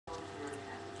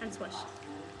And swish.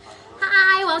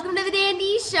 Hi, welcome to the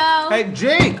Dandy Show. Hey,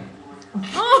 Jake!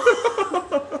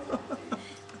 Oh.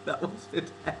 That was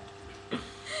it.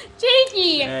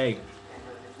 Jakey. Hey.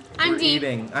 I'm We're Dee.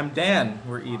 eating. I'm Dan.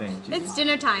 We're eating. It's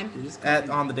dinner time.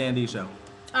 On the Dandy Show.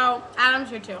 Oh, Adam's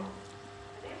here too.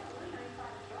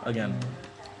 Again.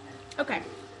 Okay.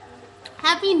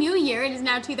 Happy New Year. It is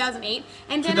now 2008.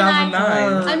 And Dan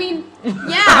 2009. I mean,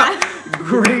 yeah.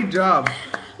 Great job.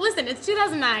 Listen, it's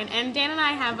 2009, and Dan and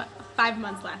I have 5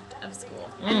 months left of school.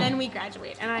 And then we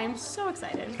graduate, and I am so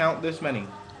excited. Count this many.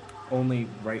 Only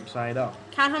right side up.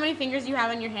 Count how many fingers you have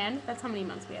on your hand. That's how many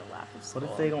months we have left of school.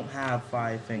 What if they don't have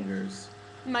 5 fingers?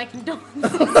 My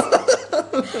condolences.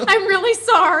 I'm really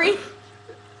sorry.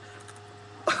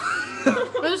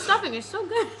 But the stuffing is so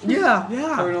good. Yeah.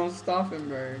 Colonel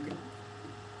Stauffenberg.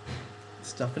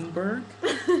 Stuffinberg?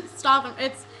 Stop.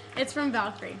 It's from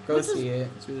Valkyrie. Go see it.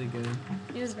 It's really good.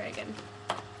 It is very good.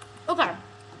 Okay.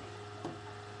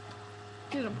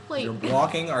 Here's a plate. You're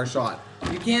blocking our shot.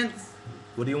 You can't.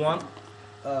 What do you want?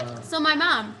 So my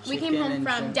mom, we came Chicken home and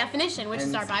from shrimp. Definition, which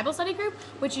is our Bible study group,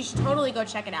 which you should totally go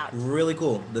check it out. Really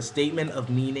cool. The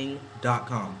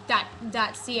statementofmeaning.com.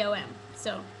 .com.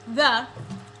 So the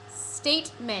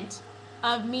statement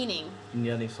of meaning. You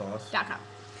need any sauce?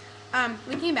 .com.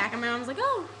 We came back and my mom was like,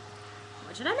 "Oh,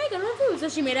 what should I make? I don't have food." So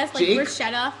she made us like Jake,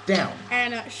 bruschetta down.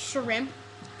 and shrimp.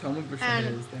 Tell me bruschetta And-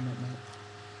 is. They might not.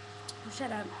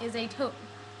 Bruschetta is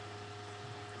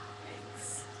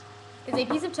a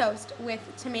piece of toast with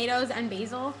tomatoes and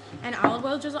basil and olive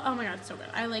oil drizzle. Oh my god, it's so good.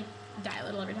 I like die a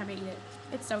little every time I eat it.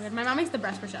 It's so good. My mom makes the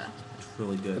breast bruschetta. It's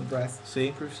really good. The breast.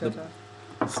 See? Bruschetta.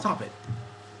 Stop it.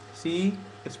 See?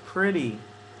 It's pretty.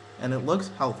 And it looks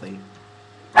healthy.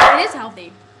 It is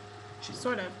healthy.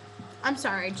 Sort of. I'm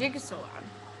sorry, Jake is so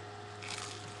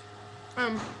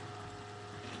loud.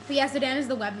 But yeah, so Dan is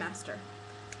the webmaster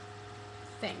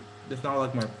thing. It's not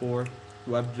like my 4th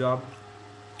web job.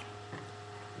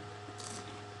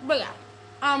 But yeah.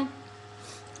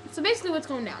 So basically what's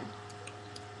going down.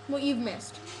 What you've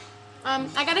missed.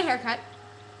 I got a haircut.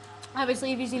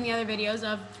 Obviously, if you've seen the other videos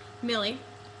of Millie,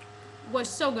 was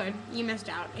so good. You missed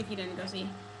out if you didn't go see.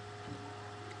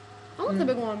 I want the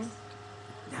big one.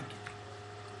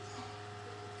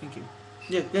 Thank you.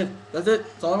 Yeah, good. That's it.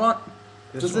 That's all I want.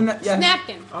 This Just one? yeah.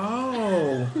 Napkin.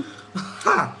 Oh.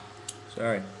 Ha.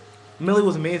 Sorry. Millie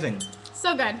was amazing.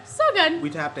 So good. So good. We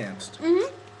tap danced.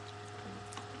 Mm-hmm.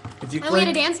 If you And we had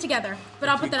a dance together, but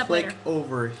I'll put that up later. Click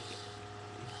over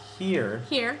here.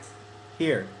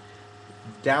 Here.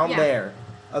 Down Yeah. there.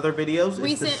 Other videos, it's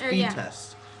Recent- the or speed yeah.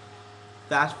 test.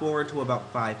 Fast forward to about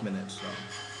 5 minutes, so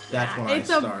that's when It's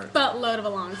I a start. buttload of a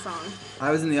long song. I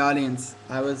was in the audience.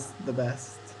 I was the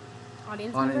best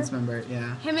Audience member? member.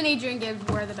 Yeah. Him and Adrian Gibbs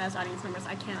were the best audience members.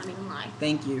 I cannot even lie.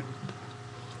 Thank you.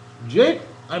 Jake,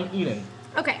 I'm eating.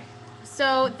 Okay,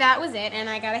 so that was it, and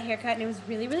I got a haircut, and it was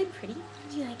really, really pretty.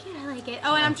 Do you like it? I like it.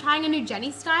 Oh, and I'm trying a new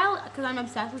Jenny style, because I'm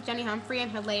obsessed with Jenny Humphrey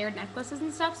and her layered necklaces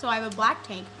and stuff, so I have a black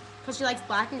tank, because she likes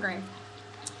black and gray.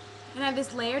 And I have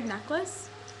this layered necklace.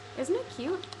 Isn't it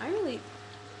cute? I like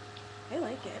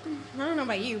it. I don't know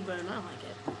about you, but I like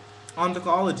it. On to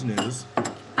college news.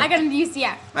 I got into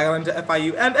UCF. I got into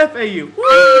FIU and FAU.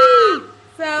 Woo!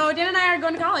 So, Dan and I are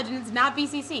going to college, and it's not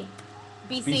BCC.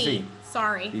 BC. BC.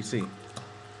 Sorry. BC.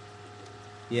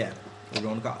 Yeah, we're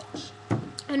going to college.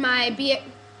 And my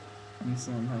I'm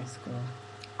still in high school.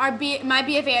 my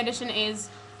BFA audition is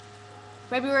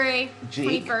February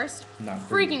Jake? 21st. Not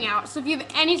for you. Freaking out. So if you have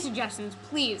any suggestions,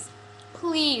 please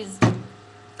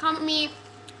comment me.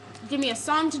 Give me a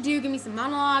song to do. Give me some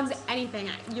monologues. Anything.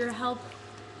 Your help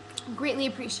greatly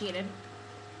appreciated.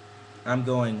 I'm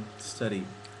going to study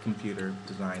computer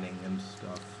designing and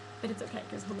stuff. But it's okay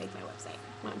because he'll make my website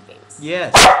when I'm famous.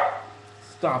 Yes.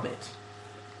 Stop it.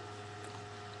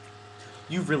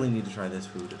 You really need to try this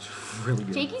food. It's really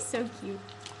good. Jakey's so cute.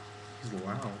 He's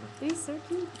loud. He's so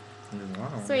cute. He's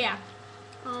loud. So yeah.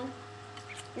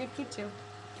 You're cute too.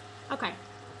 Okay.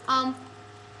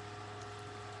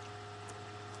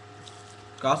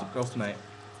 Gossip Girls tonight.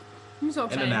 I'm so In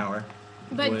excited. an hour.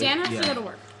 But Dan has Yeah. to go to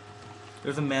work.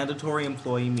 There's a mandatory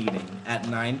employee meeting at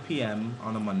 9 p.m.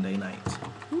 on a Monday night.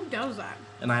 Who does that?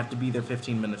 And I have to be there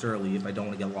 15 minutes early if I don't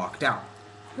want to get locked out.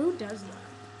 Who does that?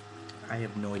 I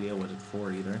have no idea what it's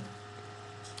for either.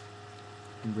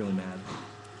 I'm really mad.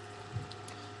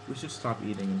 We should stop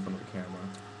eating in front of the camera.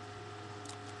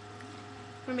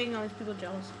 We're making all these people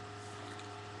jealous.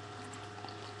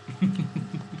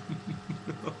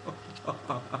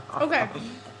 Okay.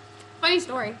 Funny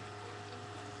story.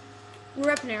 We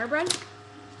were at Panera Bread.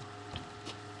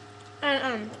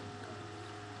 And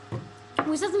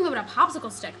we said something about a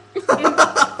popsicle stick.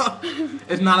 And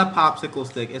It's not a popsicle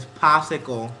stick. It's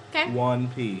popsicle. Okay.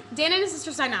 1P. Dan and his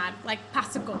sister say nod. Like,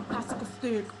 popsicle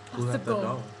stick, Who let that go?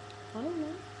 popsicle. I don't know.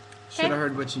 Should have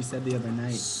heard what she said the other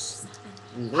night.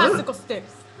 Popsicle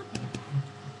sticks.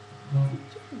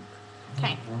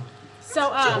 Okay. So,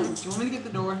 Do you want me to get the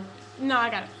door? no, I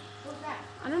got it.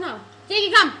 I don't know.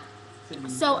 Jakey, come.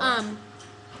 So,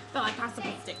 felt like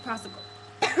popsicle stick, popsicle.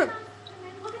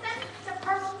 Look at that. It's a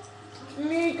purple.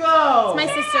 Nico! My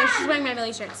sister, she's wearing my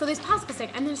Millie shirt. So there's popsicle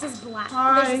stick, and there's this black.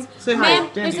 Hi. There's this, Say hi. ma'am,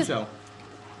 Dan, there's you this, show.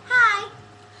 Hi.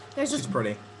 there's She's this,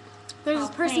 pretty. there's this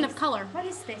Oh, person of thanks. color What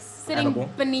is this? sitting Edible.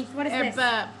 beneath. What is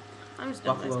this? I'm just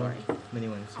telling my Buffalo story. mini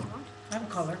wings. I have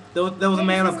color. There was a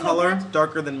man of This is color, coconut?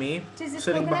 darker than me, Is this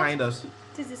sitting coconut? behind us.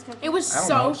 Does this coconut? It was I don't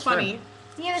so know, sure. funny.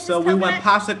 Yeah, this So is we coconut. went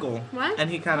popsicle, What? and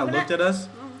he kind of Coconut? looked at us,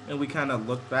 and we kind of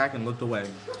looked back and looked away.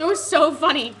 It was so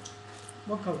funny.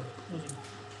 What color was it?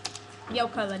 Yo,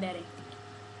 color daddy.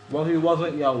 Well, he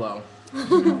wasn't yellow,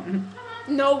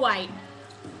 No white.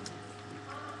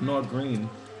 nor green,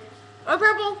 Or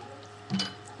purple.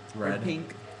 red.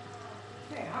 Pink.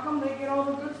 Hey, how come they get all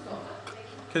the good stuff?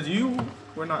 Cause you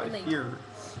were not Really? here.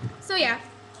 So yeah.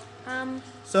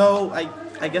 So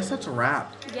I guess that's a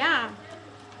wrap. Yeah.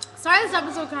 Sorry this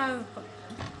episode kind of...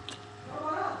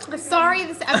 Sorry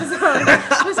this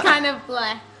episode was kind of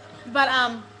bleh. But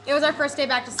it was our first day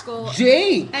back to school.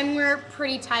 Jay! And we're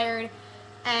pretty tired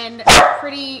and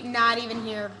pretty not even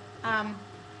here. But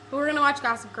we're going to watch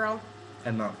Gossip Girl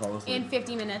And not fall asleep. in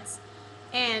 50 minutes.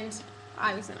 And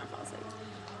obviously not fall asleep.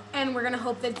 And we're going to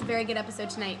hope that it's a very good episode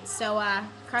tonight. So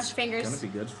cross your fingers. It's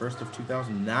gonna be good. First of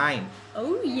 2009.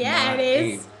 Oh, yeah, Not it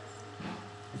is. 8.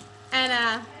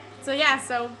 And so yeah,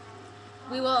 so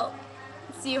we will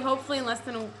see you hopefully in less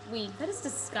than a week. That is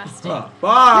disgusting.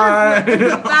 Bye.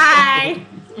 Bye.